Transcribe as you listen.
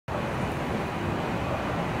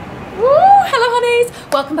honeys,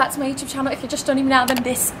 welcome back to my YouTube channel. If you're just joining me now, then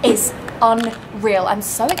this is unreal. I'm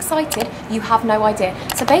so excited, you have no idea.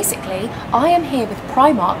 So basically, I am here with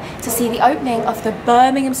Primark to see the opening of the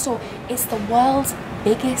Birmingham store. It's the world's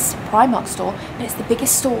biggest Primark store, but it's the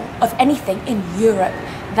biggest store of anything in Europe.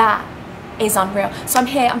 That is unreal. So I'm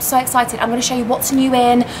here, I'm so excited. I'm going to show you what's new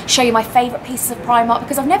in, show you my favourite pieces of Primark,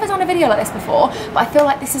 because I've never done a video like this before, but I feel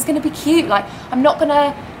like this is going to be cute. Like, I'm not going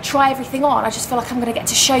to try everything on, I just feel like I'm going to get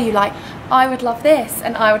to show you, like, I would love this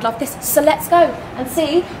and I would love this. So let's go and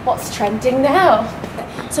see what's trending now.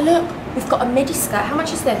 So look, we've got a midi skirt. How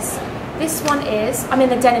much is this? This one is, I'm in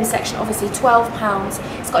the denim section obviously,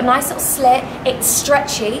 £12. It's got a nice little slit, it's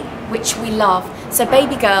stretchy, which we love. So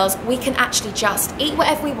baby girls, we can actually just eat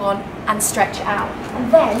whatever we want and stretch it out.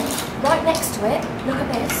 And then, right next to it, look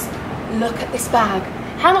at this. Look at this bag.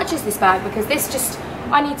 How much is this bag? Because this just,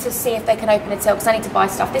 I need to see if they can open it till, because I need to buy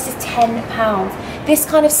stuff. This is £10. This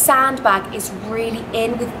kind of sandbag is really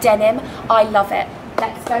in with denim. I love it.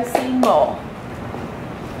 Let's go see more.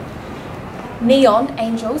 Neon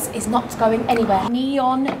Angels is not going anywhere.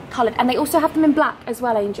 Neon coloured, and they also have them in black as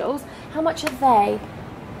well, Angels. How much are they?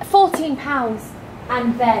 £14.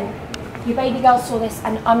 And then your baby girl saw this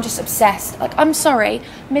and I'm just obsessed. Like, I'm sorry,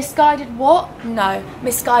 misguided what? No,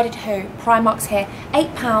 misguided who? Primark's here.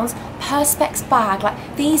 £8 Perspex bag.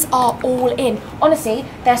 Like, these are all in. Honestly,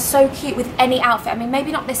 they're so cute with any outfit. I mean,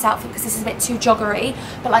 maybe not this outfit because this is a bit too joggery,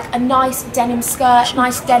 but like a nice denim skirt,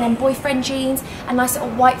 nice denim boyfriend jeans, a nice little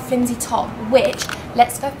white flimsy top, which,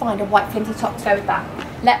 let's go find a white flimsy top to go with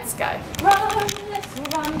that. Let's go. Run, let's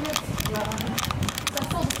run, let's run. So I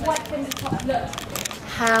saw this white flimsy top, look.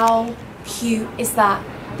 How cute is that?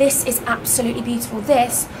 This is absolutely beautiful.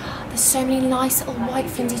 This, there's so many nice little white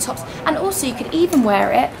flimsy tops, and also you could even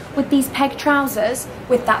wear it with these peg trousers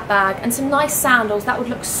with that bag and some nice sandals. That would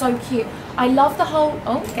look so cute. I love the whole,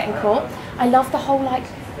 oh, getting caught. I love the whole like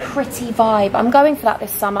pretty vibe. I'm going for that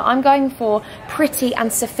this summer. I'm going for pretty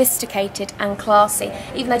and sophisticated and classy.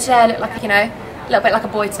 Even though today I look like, you know, a little bit like a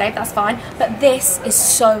boy today, but that's fine. But this is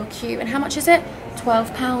so cute. And how much is it?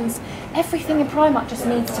 £12. Everything in Primark just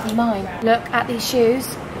needs to be mine. Look at these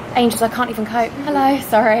shoes. Angels, I can't even cope. Hello,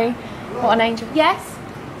 sorry. What an angel. Yes?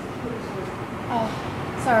 Oh,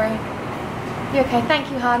 sorry. You okay?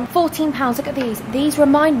 Thank you, hon. £14, look at these. These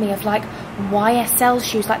remind me of like YSL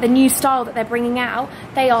shoes, like the new style that they're bringing out.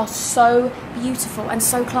 They are so beautiful and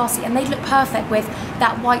so classy, and they look perfect with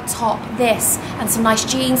that white top, this, and some nice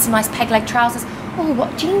jeans, some nice peg leg trousers. Oh,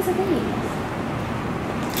 what jeans are these?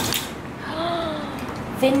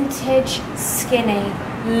 Vintage skinny.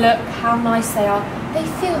 Look how nice they are. They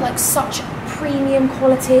feel like such premium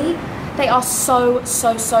quality. They are so,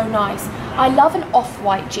 so, so nice. I love an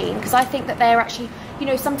off-white jean because I think that they're actually, you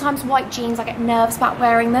know, sometimes white jeans I get nervous about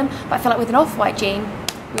wearing them, but I feel like with an off-white jean,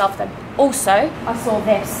 love them. Also, I saw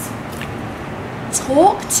this.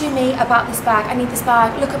 Talk to me about this bag. I need this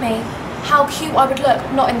bag. Look at me. How cute I would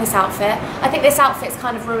look, not in this outfit. I think this outfit's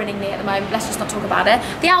kind of ruining me at the moment. Let's just not talk about it.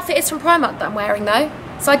 The outfit is from Primark that I'm wearing though.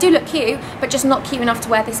 So I do look cute, but just not cute enough to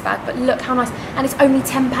wear this bag. But look how nice, and it's only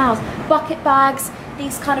 £10. Bucket bags,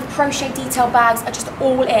 these kind of crochet detail bags are just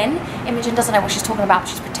all in. Imogen doesn't know what she's talking about,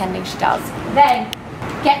 she's pretending she does. Then,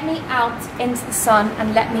 get me out into the sun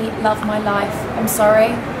and let me love my life. I'm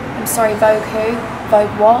sorry, Vogue who?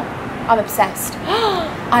 Vogue what? I'm obsessed.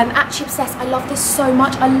 I'm actually obsessed, I love this so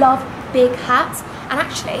much. I love big hats, and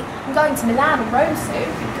actually, I'm going to Milan and Rome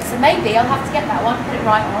soon, so maybe I'll have to get that one, put it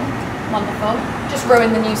right on. Wonderful. Just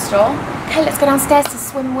ruined the new store. Okay, let's go downstairs to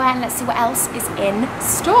swimwear and let's see what else is in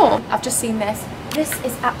store. I've just seen this. This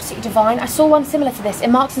is absolutely divine. I saw one similar to this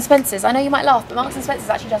in Marks and Spencer's. I know you might laugh, but Marks and Spencer's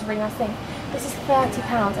actually does a really nice thing. This is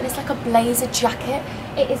 £30 and it's like a blazer jacket.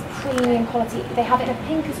 It is premium quality. They have it in a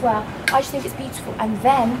pink as well. I just think it's beautiful. And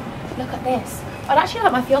then, look at this. I'd actually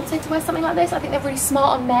like my fiance to wear something like this. I think they're really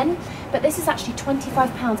smart on men. But this is actually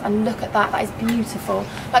 £25 and look at that. That is beautiful.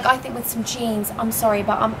 Like, I think with some jeans, I'm sorry,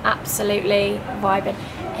 but I'm absolutely vibing.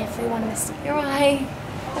 Everyone listen to your eye.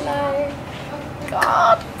 Hello. Oh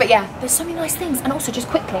God. But yeah, there's so many nice things. And also, just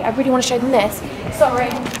quickly, I really want to show them this. Sorry.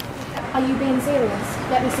 Are you being serious?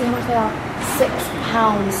 Let me see how much they are.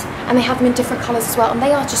 £6. And they have them in different colours as well. And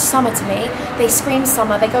they are just summer to me. They scream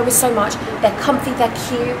summer. They go with so much. They're comfy. They're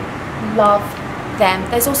cute. Love them.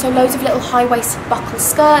 There's also loads of little high-waisted buckle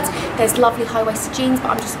skirts. There's lovely high-waisted jeans,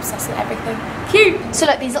 but I'm just obsessed with everything. Cute! So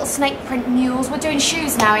look, these little snake print mules. We're doing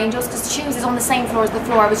shoes now, Angels, because shoes is on the same floor as the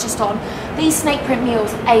floor I was just on. These snake print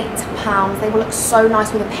mules, £8. They will look so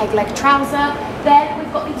nice with a peg leg trouser. Then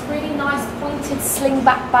we've got these really nice pointy pointed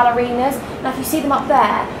slingback ballerinas. Now if you see them up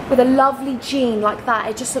there with a lovely jean like that,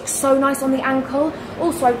 it just looks so nice on the ankle.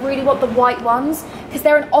 Also, I really want the white ones because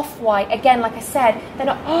they're an off-white. Again, like I said, they're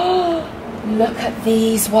not, oh, look at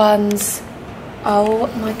these ones. Oh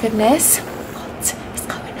my goodness, what is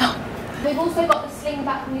going on? We've also got the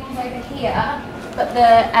slingback mules over here, but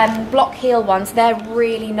the block heel ones, they're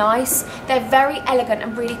really nice. They're very elegant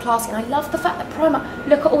and really classy, and I love the fact that Primark,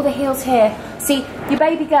 look at all the heels here. See, your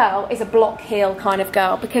baby girl is a block heel kind of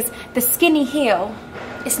girl, because the skinny heel,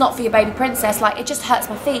 it's not for your baby princess. Like, it just hurts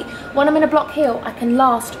my feet. When I'm in a block heel, I can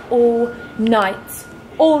last all night.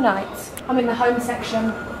 All night. I'm in the home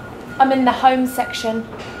section. I'm in the home section,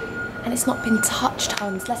 and it's not been touched,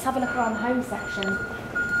 Hans. Let's have a look around the home section.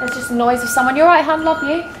 There's just a noise of someone. You're right, hun, love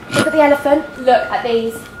you. Look at the elephant. Look at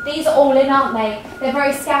these. These are all in, aren't they? They're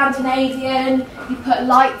very Scandinavian. You put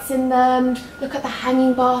lights in them. Look at the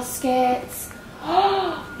hanging baskets.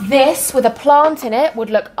 This, with a plant in it, would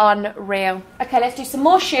look unreal. Okay, let's do some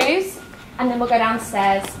more shoes, and then we'll go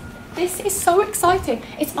downstairs. This is so exciting.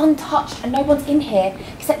 It's untouched, and no one's in here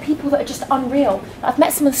except people that are just unreal. I've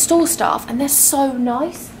met some of the store staff, and they're so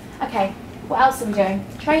nice. Okay, what else are we doing?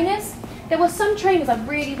 Trainers? There were some trainers I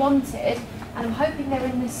really wanted, and I'm hoping they're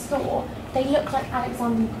in this store. They look like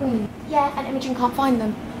Alexander McQueen. Yeah, and Imogen can't find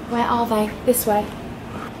them. Where are they? This way.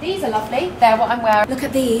 These are lovely. They're what I'm wearing. Look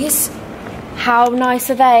at these. How nice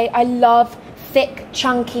are they? I love thick,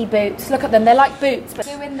 chunky boots. Look at them. They're like boots, but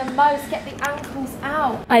doing the most. Get the ankles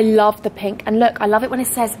out. I love the pink. And look, I love it when it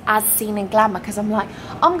says as seen in glamour, because I'm like,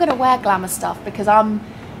 I'm going to wear glamour stuff because I'm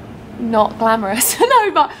not glamorous.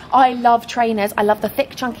 No, but I love trainers. I love the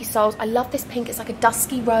thick chunky soles. I love this pink. It's like a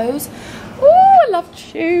dusky rose. Ooh, I love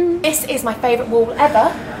shoes. This is my favourite wall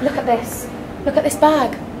ever. Look at this. Look at this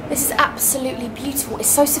bag. This is absolutely beautiful. It's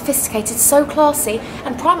so sophisticated, so classy,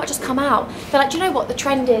 and Primark just come out. They're like, do you know what the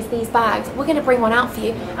trend is, these bags? We're going to bring one out for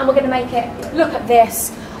you, and we're going to make it. Look at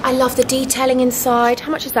this. I love the detailing inside.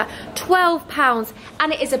 How much is that? £12,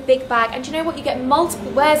 and it is a big bag. And do you know what? You get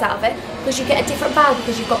multiple wears out of it because you get a different bag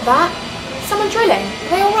because you've got that. Someone drilling? Are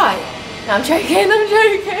they all right? No, I'm joking. I'm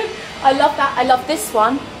joking. I love that. I love this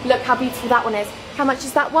one. Look how beautiful that one is. How much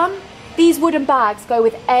is that one? These wooden bags go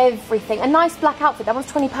with everything. A nice black outfit. That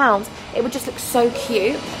one's £20. It would just look so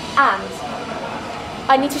cute. And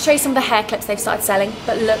I need to show you some of the hair clips they've started selling,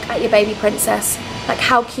 but look at your baby princess. Like,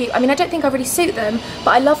 how cute. I mean, I don't think I really suit them,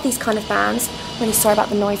 but I love these kind of bands. Really sorry about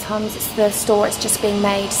the noise, Hans. It's the store, it's just being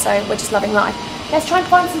made, so we're just loving life. Let's try and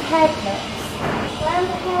find some hair clips. Where are the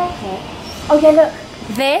hair clips? Oh yeah, look.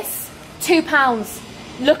 This,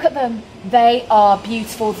 £2. Look at them. They are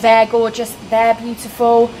beautiful. They're gorgeous. They're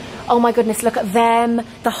beautiful. Oh my goodness, look at them.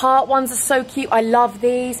 The heart ones are so cute. I love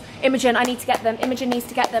these. Imogen, I need to get them. Imogen needs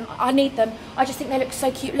to get them. I need them. I just think they look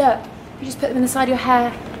so cute. Look, you just put them in the side of your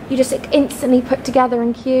hair. You just instantly put together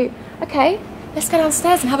and cute. Okay, let's go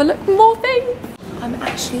downstairs and have a look at more things. I'm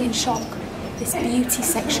actually in shock. This beauty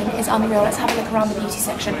section is unreal. Let's have a look around the beauty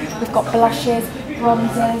section. We've got blushes,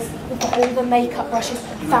 bronzers, we've got all the makeup brushes,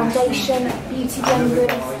 foundation, beauty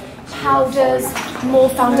blenders, powders, more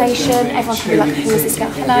foundation. Everyone's gonna be like, who is this girl?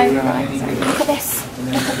 Hello. Look at this.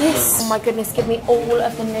 Look at this. Oh my goodness, give me all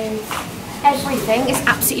of the news. Everything is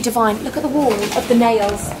absolutely divine. Look at the wall of the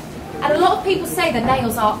nails. And a lot of people say the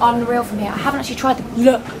nails are unreal from here. I haven't actually tried them.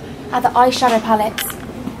 Look at the eyeshadow palettes.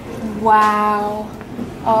 Wow.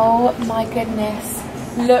 Oh my goodness.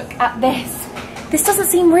 Look at this. This doesn't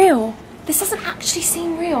seem real. This doesn't actually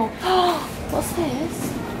seem real. What's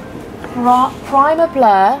this? Primer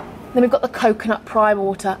Blur. Then we've got the coconut prime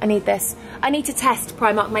water. I need this. I need to test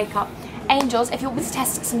Primark makeup. Angels, if you want me to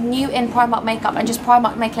test some new in Primark makeup and just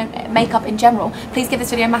Primark makeup in general, please give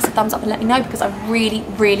this video a massive thumbs up and let me know, because I really,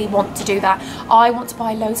 really want to do that. I want to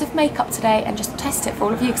buy loads of makeup today and just test it for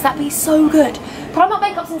all of you, because that'd be so good. Primark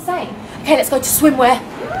makeup's insane. Okay, let's go to swimwear.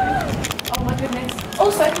 Oh my goodness.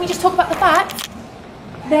 Also, can we just talk about the fact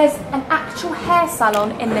there's an actual hair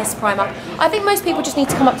salon in this Primark. I think most people just need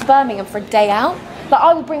to come up to Birmingham for a day out. Like,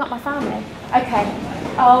 I will bring up my family. Okay.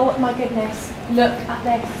 Oh my goodness. Look at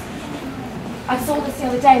this. I saw this the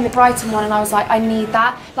other day in the Brighton one and I was like, I need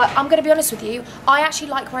that. Like, I'm going to be honest with you, I actually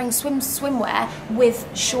like wearing swimwear with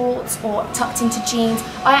shorts or tucked into jeans.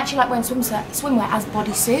 I actually like wearing swimwear as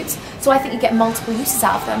bodysuits. So I think you get multiple uses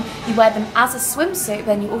out of them. You wear them as a swimsuit,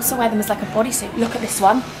 then you also wear them as like a bodysuit. Look at this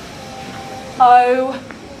one.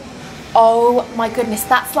 Oh my goodness,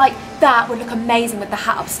 that would look amazing with the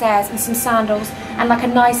hat upstairs and some sandals and like a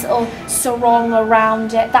nice little sarong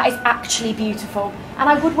around it. That is actually beautiful. And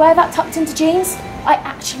I would wear that tucked into jeans. I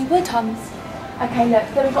actually would, Hans. Okay, look,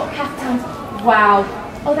 then we've got caftans. Wow.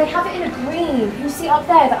 Oh, they have it in a green. Can you see it up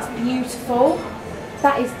there? That's beautiful.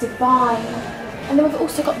 That is divine. And then we've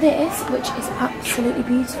also got this, which is absolutely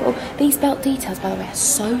beautiful. These belt details, by the way, are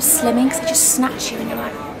so slimming because they just snatch you and you're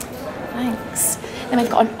like, thanks. Then we've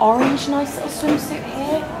got an orange nice little swimsuit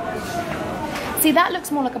here. See, that looks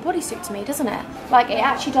more like a bodysuit to me, doesn't it? Like, it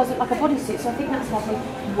actually does look like a bodysuit, so I think that's lovely.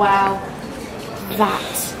 Wow.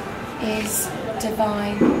 That is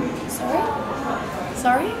divine. Sorry?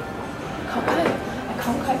 Sorry? I can't cope. I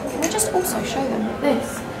can't cope. Can I just also show them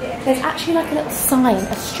this? There's actually like a little sign,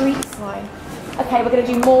 a street sign. Okay, we're going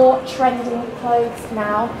to do more trending clothes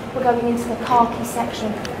now. We're going into the khaki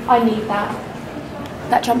section. I need that.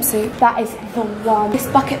 That jumpsuit, that is the one. This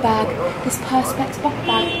bucket bag, this Perspex bucket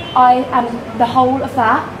bag, I am the whole of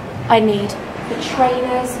that. I need the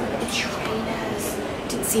trainers.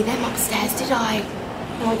 Didn't see them upstairs, did I?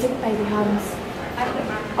 No, I didn't, baby hands.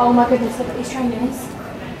 Oh my goodness, look at these trainers.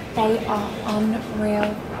 They are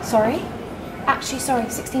unreal. Sorry? Actually, sorry,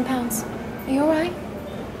 £16. Are you alright?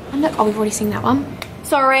 And look, oh, we've already seen that one.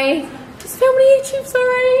 Sorry. Just filming YouTube,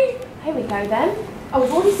 sorry. Here we go then. Oh,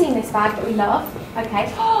 we've already seen this bag that we love.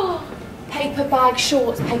 Okay. Oh, paper bag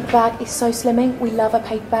shorts. Paper bag is so slimming. We love a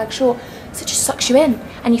paper bag short. So it just sucks you in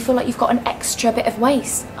and you feel like you've got an extra bit of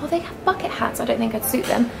waist. Oh, they have bucket hats. I don't think I'd suit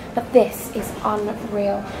them, but this is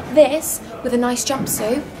unreal. This with a nice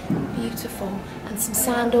jumpsuit, beautiful, and some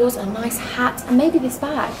sandals, a nice hat, and maybe this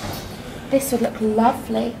bag. This would look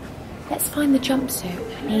lovely. Let's find the jumpsuit.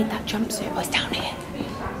 I need that jumpsuit. Oh, it's down here.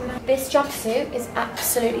 This jumpsuit is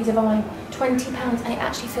absolutely divine. £20, and it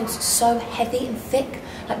actually feels so heavy and thick,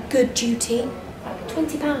 like good duty. Like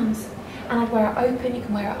 £20. And I'd wear it open, you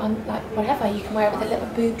can wear it on, like whatever. You can wear it with a little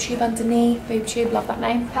boob tube underneath. Boob tube, love that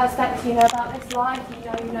name. Perspex, you know about this life, you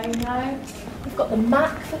know, you know, you know. We've got the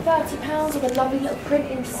MAC for £30 with a lovely little print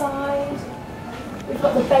inside. We've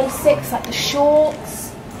got the basics, like the shorts.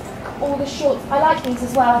 All the shorts, I like these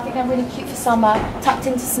as well. I think they're really cute for summer, tucked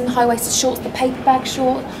into some high-waisted shorts, the paper bag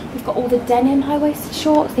short. We've got all the denim high-waisted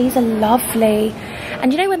shorts. These are lovely.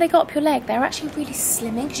 And you know when they go up your leg, they're actually really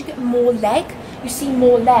slimming because you get more leg. You see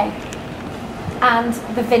more leg. And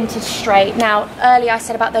the vintage straight. Now, earlier I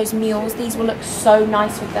said about those mules. These will look so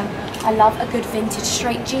nice with them. I love a good vintage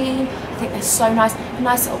straight jean. I think they're so nice. A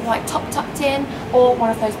nice little white top tucked in, or one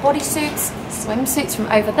of those bodysuits, swimsuits from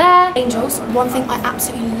over there. Angels, one thing I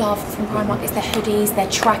absolutely love from Primark is their hoodies, their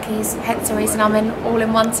trackies, hence the reason I'm in all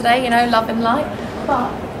in one today, you know, love and light.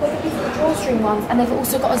 But look at these little drawstring ones, and they've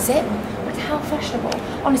also got a zip. Like, how fashionable.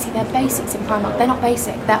 Honestly, they're basics in Primark. They're not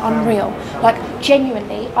basic, they're unreal. Like,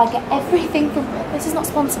 genuinely, I get everything from, this is not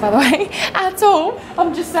sponsored by the way, at all.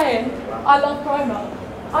 I'm just saying, I love Primark.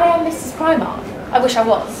 I am Mrs. Primark. I wish I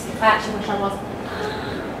was. I actually wish I was.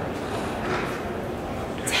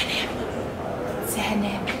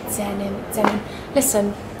 Denim.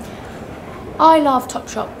 Listen, I love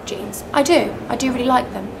Topshop jeans. I do really like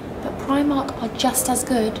them. But Primark are just as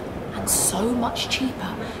good and so much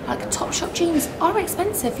cheaper. Like, Topshop jeans are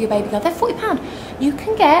expensive for your baby girl. They're £40. You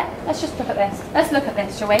can get, let's just look at this. Let's look at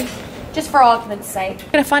this, shall we? Just for argument's sake.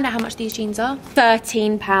 I'm gonna find out how much these jeans are.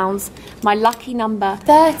 £13. My lucky number.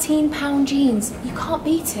 £13 jeans. You can't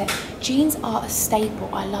beat it. Jeans are a staple.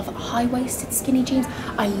 I love high-waisted skinny jeans.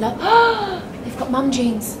 I love, they've got mum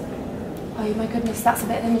jeans. Oh my goodness, that's a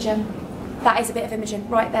bit of Imogen. That is a bit of Imogen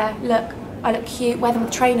right there. Look, I look cute. Wear them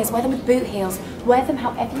with trainers, wear them with boot heels. Wear them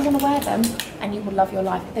however you want to wear them and you will love your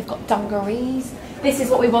life. They've got dungarees. This is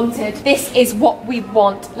what we wanted. This is what we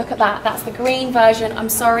want. Look at that. That's the green version. I'm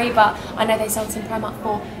sorry, but I know they sell this in Primark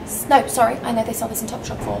for, no, sorry, I know they sell this in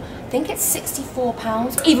Topshop for, I think it's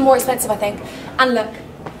 £64. Even more expensive, I think. And look,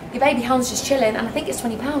 your baby Han's just chilling, and I think it's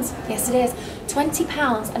 £20. Yes, it is.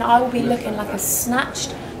 £20, and I will be looking like a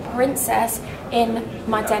snatched princess in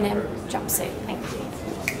my denim jumpsuit. Thank you.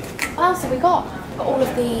 What else have we got? We've got all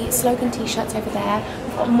of the slogan t-shirts over there.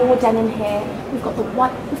 We've got more denim here. We've got the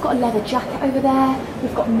white, we've got a leather jacket over there.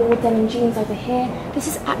 We've got more denim jeans over here. This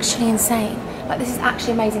is actually insane. Like, this is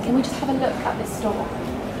actually amazing. Can we just have a look at this store?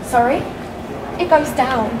 Sorry? It goes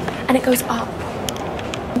down and it goes up.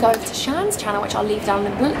 Go over to Shan's channel, which I'll leave down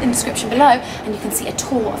in the description below, and you can see a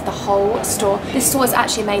tour of the whole store. This store is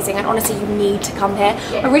actually amazing, and honestly, you need to come here.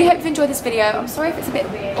 I really hope you've enjoyed this video. I'm sorry if it's a bit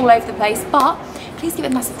all over the place, but please give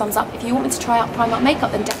it a massive thumbs up. If you want me to try out Primark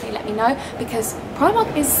makeup, then definitely let me know, because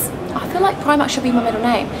Primark is, I feel like Primark should be my middle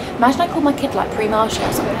name. Imagine I called my kid like PRIMARK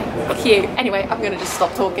or something. Cute. Anyway, I'm gonna just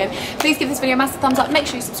stop talking. Please give this video a massive thumbs up. Make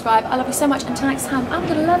sure you subscribe. I love you so much. Until next time, I'm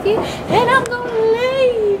gonna love you, and I'm gonna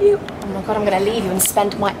leave you. Oh my god, I'm gonna leave you and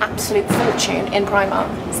spend my absolute fortune in Primark.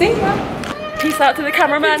 See ya. Peace out to the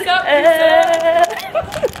cameraman. Peace out.